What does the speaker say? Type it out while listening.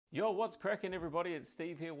Yo, what's cracking everybody? It's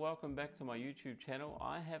Steve here. Welcome back to my YouTube channel.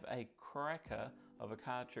 I have a cracker of a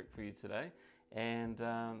card trick for you today. And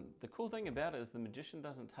the cool thing about it is the magician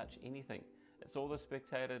doesn't touch anything. It's all the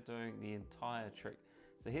spectator doing the entire trick.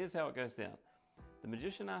 So here's how it goes down. The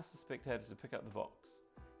magician asks the spectator to pick up the box.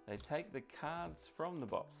 They take the cards from the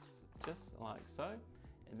box, just like so,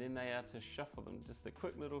 and then they are to shuffle them, just a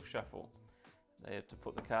quick little shuffle. They have to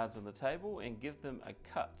put the cards on the table and give them a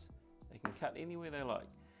cut. They can cut anywhere they like.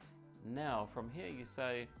 Now from here you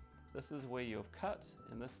say, this is where you've cut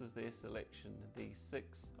and this is their selection, the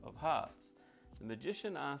 6 of hearts. The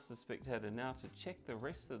magician asks the spectator now to check the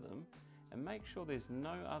rest of them and make sure there's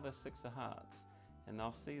no other 6 of hearts. And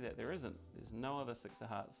they'll see that there isn't, there's no other 6 of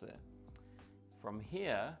hearts there. From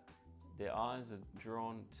here, their eyes are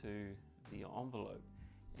drawn to the envelope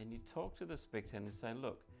and you talk to the spectator and say,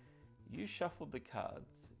 look, you shuffled the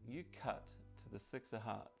cards, you cut to the 6 of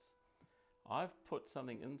hearts. I've put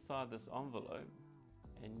something inside this envelope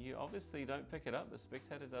and you obviously don't pick it up. The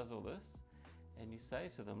spectator does all this and you say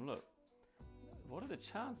to them, look, what are the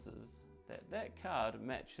chances that that card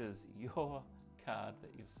matches your card that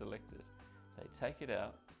you've selected? They take it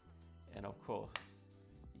out and of course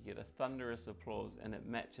you get a thunderous applause and it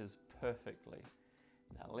matches perfectly.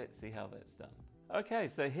 Now let's see how that's done. Okay,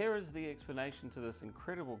 so here is the explanation to this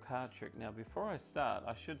incredible card trick. Now before I start,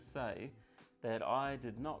 I should say that I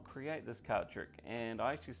did not create this card trick, and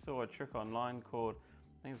I actually saw a trick online called,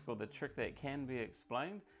 I think it's called the trick that can be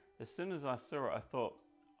explained. As soon as I saw it, I thought,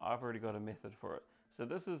 I've already got a method for it. So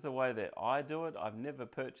this is the way that I do it. I've never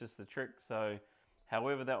purchased the trick, so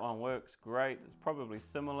however that one works, great. It's probably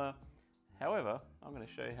similar. However, I'm going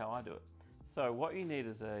to show you how I do it. So what you need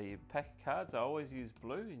is a pack of cards. I always use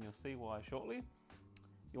blue, and you'll see why shortly.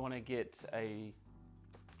 You want to get a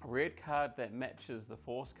red card that matches the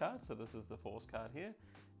force card. So this is the force card here,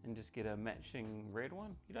 and just get a matching red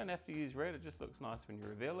one. You don't have to use red, it just looks nice when you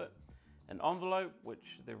reveal it. An envelope,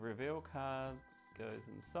 which the reveal card goes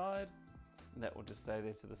inside, and that will just stay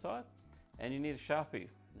there to the side. And you need a Sharpie.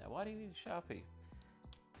 Now why do you need a Sharpie?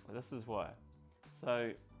 Well, this is why. So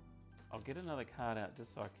I'll get another card out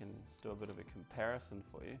just so I can do a bit of a comparison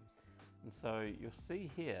for you. And so you'll see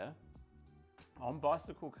here, on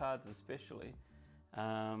bicycle cards especially,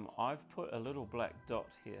 I've put a little black dot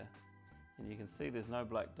here and you can see there's no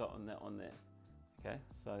black dot on that one there. Okay,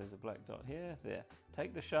 so there's a black dot here, there.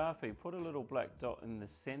 Take the Sharpie, put a little black dot in the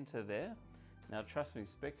center there. Now trust me,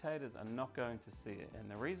 spectators are not going to see it, and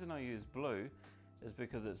the reason I use blue is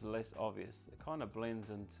because it's less obvious. It kind of blends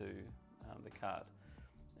into the card.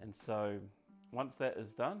 And so once that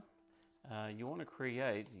is done, you want to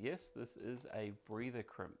create, yes, this is a breather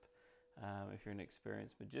crimp. If you're an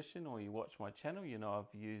experienced magician or you watch my channel, you know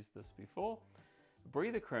I've used this before.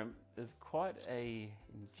 Breather crimp is quite a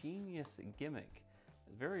ingenious gimmick,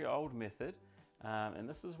 a very old method, and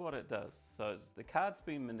this is what it does. So the card's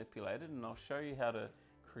been manipulated, and I'll show you how to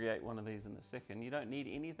create one of these in a second. You don't need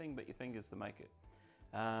anything but your fingers to make it.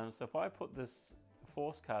 So if I put this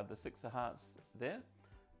force card, the 6 of hearts there,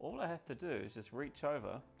 all I have to do is just reach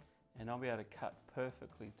over and I'll be able to cut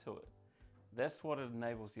perfectly to it. That's what it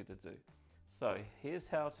enables you to do. So here's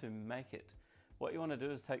how to make it. What you want to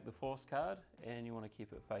do is take the force card and you want to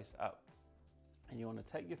keep it face up. And you want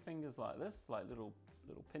to take your fingers like this, like little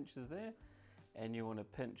pinches there, and you want to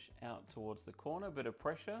pinch out towards the corner, a bit of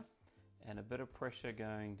pressure, and a bit of pressure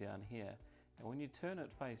going down here. And when you turn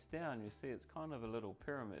it face down, you see it's kind of a little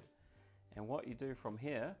pyramid. And what you do from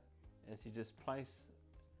here is you just place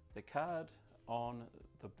the card on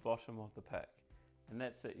the bottom of the pack. And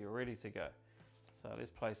that's it, you're ready to go. So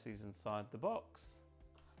let's place these inside the box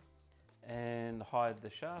and hide the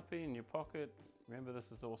Sharpie in your pocket. Remember, this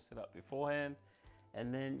is all set up beforehand.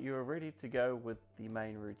 And then you're ready to go with the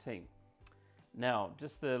main routine. Now,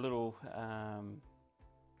 just a little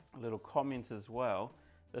comment as well.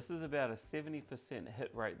 This is about a 70%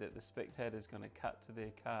 hit rate that the spectator is going to cut to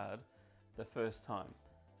their card the first time.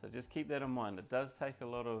 So just keep that in mind. It does take a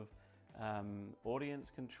lot of audience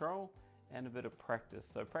control and a bit of practice.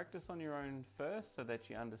 So practice on your own first so that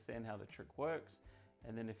you understand how the trick works.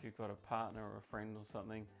 And then if you've got a partner or a friend or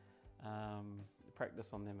something, practice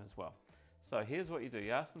on them as well. So here's what you do.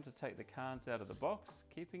 You ask them to take the cards out of the box,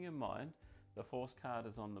 keeping in mind the force card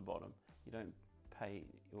is on the bottom. You don't pay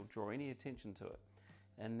or draw any attention to it.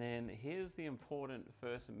 And then here's the important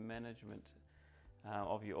first management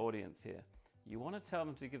of your audience here. You want to tell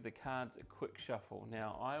them to give the cards a quick shuffle.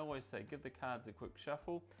 Now, I always say give the cards a quick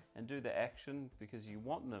shuffle and do the action because you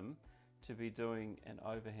want them to be doing an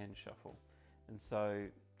overhand shuffle. And so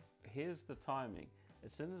here's the timing.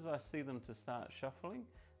 As soon as I see them to start shuffling,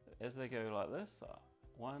 as they go like this,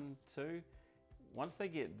 1, 2, once they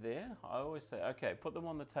get there, I always say, okay, put them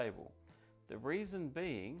on the table. The reason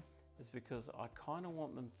being is because I kind of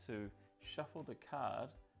want them to shuffle the card.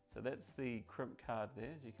 So that's the crimp card there,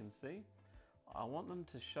 as you can see. I want them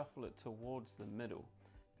to shuffle it towards the middle,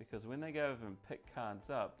 because when they go over and pick cards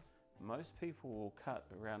up, most people will cut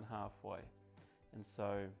around halfway. And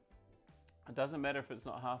so it doesn't matter if it's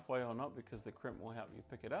not halfway or not, because the crimp will help you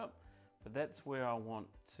pick it up, but that's where I want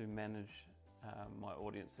to manage my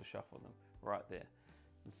audience to shuffle them, right there.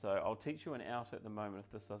 And so I'll teach you an out at the moment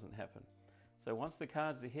if this doesn't happen. So once the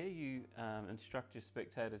cards are here, you instruct your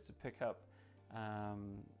spectator to pick up,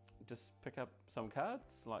 just pick up some cards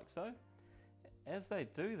like so. As they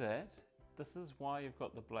do that, this is why you've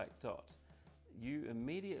got the black dot. You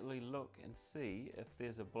immediately look and see if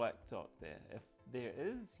there's a black dot there. If there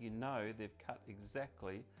is, you know they've cut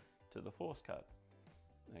exactly to the force card.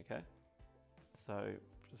 Okay, so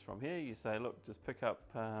just from here you say, look, just pick up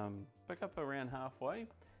around halfway,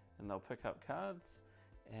 and they'll pick up cards,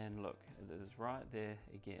 and look, it is right there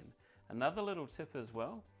again. Another little tip as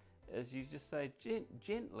well is you just say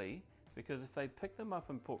gently, because if they pick them up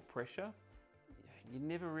and put pressure, you're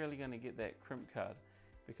never really going to get that crimp card.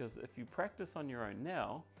 Because if you practice on your own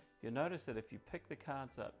now, you'll notice that if you pick the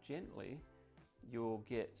cards up gently, you'll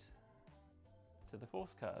get to the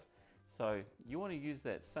force card. So you want to use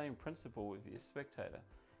that same principle with your spectator.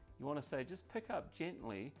 You want to say, just pick up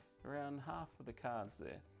gently around half of the cards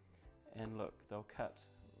there. And look, they'll cut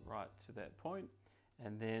right to that point.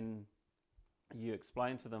 And then you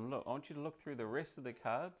explain to them, look, I want you to look through the rest of the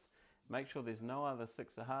cards, make sure there's no other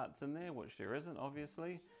 6 of hearts in there, which there isn't,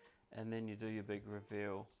 obviously. And then you do your big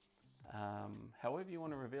reveal, however you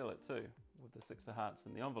want to reveal it too, with the 6 of hearts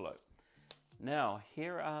in the envelope. Now,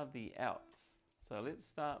 here are the outs. So let's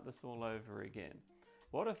start this all over again.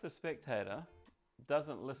 What if the spectator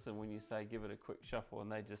doesn't listen when you say give it a quick shuffle,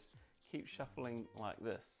 and they just keep shuffling like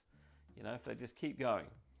this? You know, if they just keep going.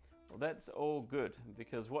 Well, that's all good,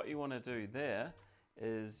 because what you want to do there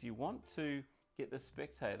is you want to get the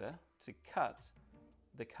spectator to cut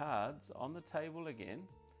the cards on the table again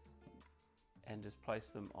and just place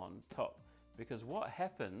them on top. Because what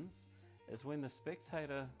happens is when the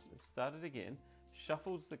spectator, let's start it again,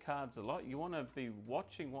 shuffles the cards a lot, you want to be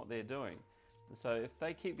watching what they're doing. And so if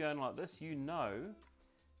they keep going like this, you know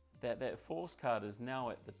that that force card is now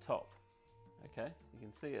at the top. Okay, you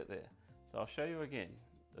can see it there. So I'll show you again.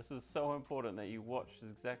 This is so important that you watch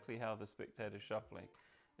exactly how the spectator's shuffling.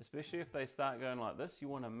 Especially if they start going like this, you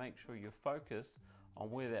want to make sure you focus on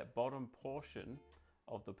where that bottom portion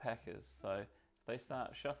of the pack is. So if they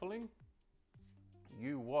start shuffling,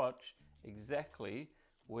 you watch exactly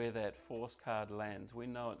where that force card lands. We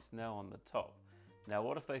know it's now on the top. Now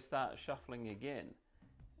what if they start shuffling again?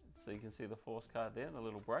 So you can see the force card there, the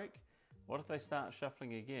little break. What if they start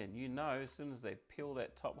shuffling again? You know as soon as they peel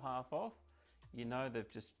that top half off, you know they've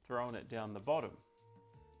just thrown it down the bottom.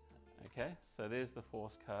 Okay, so there's the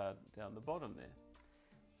force card down the bottom there.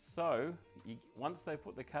 So once they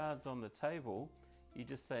put the cards on the table, you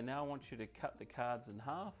just say, now I want you to cut the cards in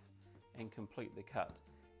half and complete the cut.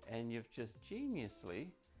 And you've just geniusly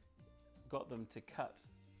got them to cut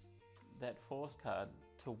that force card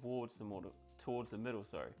towards the middle,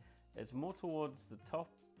 sorry. It's more towards the top,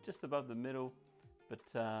 just above the middle, but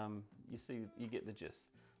you see, you get the gist.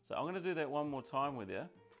 So I'm going to do that one more time with you.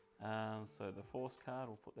 So the force card,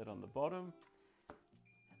 we'll put that on the bottom.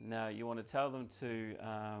 Now you want to tell them to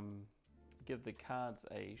give the cards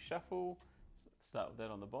a shuffle. Start with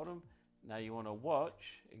that on the bottom. Now you want to watch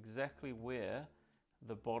exactly where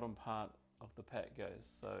the bottom part of the pack goes.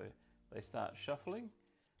 So they start shuffling.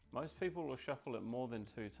 Most people will shuffle it more than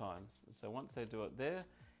 2 times. And so once they do it there,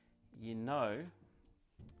 you know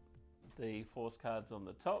the force card's on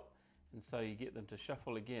the top. And so you get them to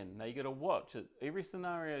shuffle again. Now you got to watch it. Every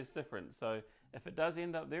scenario is different. So if it does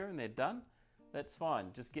end up there and they're done, that's fine.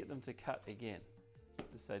 Just get them to cut again.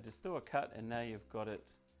 So just do a cut, and now you've got it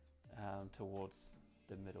towards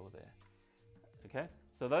the middle there. Okay,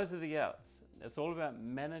 so those are the outs. It's all about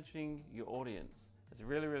managing your audience. It's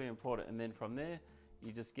really, really important. And then from there,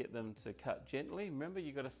 you just get them to cut gently. Remember,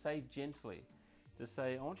 you got to say gently. Just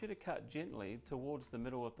say, I want you to cut gently towards the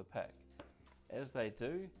middle of the pack. As they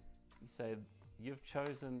do, you say, you've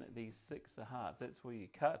chosen these 6 of hearts. That's where you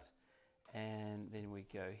cut. And then we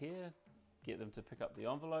go here, get them to pick up the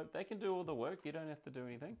envelope. They can do all the work. You don't have to do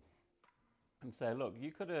anything. And say, look,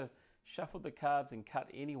 you could have shuffled the cards and cut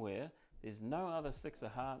anywhere. There's no other 6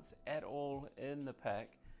 of hearts at all in the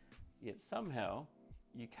pack. Yet somehow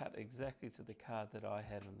you cut exactly to the card that I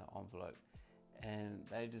had in the envelope. And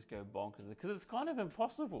they just go bonkers, because it's kind of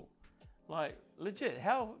impossible. Like, legit,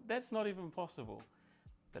 how? That's not even possible.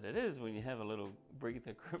 but it is when you have a little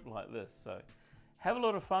breather grip like this. So have a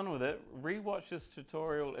lot of fun with it. Rewatch this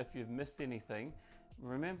tutorial if you've missed anything.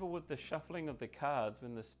 Remember with the shuffling of the cards,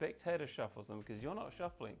 when the spectator shuffles them, because you're not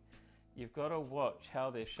shuffling, you've got to watch how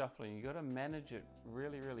they're shuffling. You've got to manage it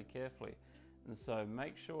really, really carefully. And so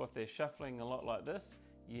make sure if they're shuffling a lot like this,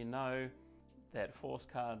 you know that force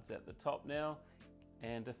card's at the top now.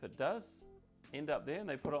 And if it does end up there and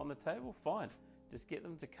they put it on the table, fine. Just get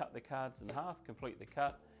them to cut the cards in half, complete the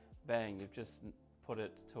cut, bang, you've just put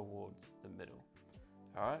it towards the middle.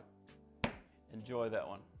 All right, enjoy that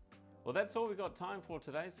one. Well, that's all we've got time for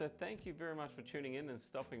today, so thank you very much for tuning in and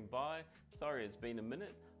stopping by. Sorry it's been a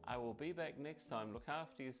minute. I will be back next time. Look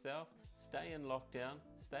after yourself, stay in lockdown,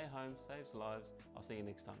 stay home, saves lives. I'll see you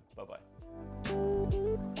next time. Bye-bye.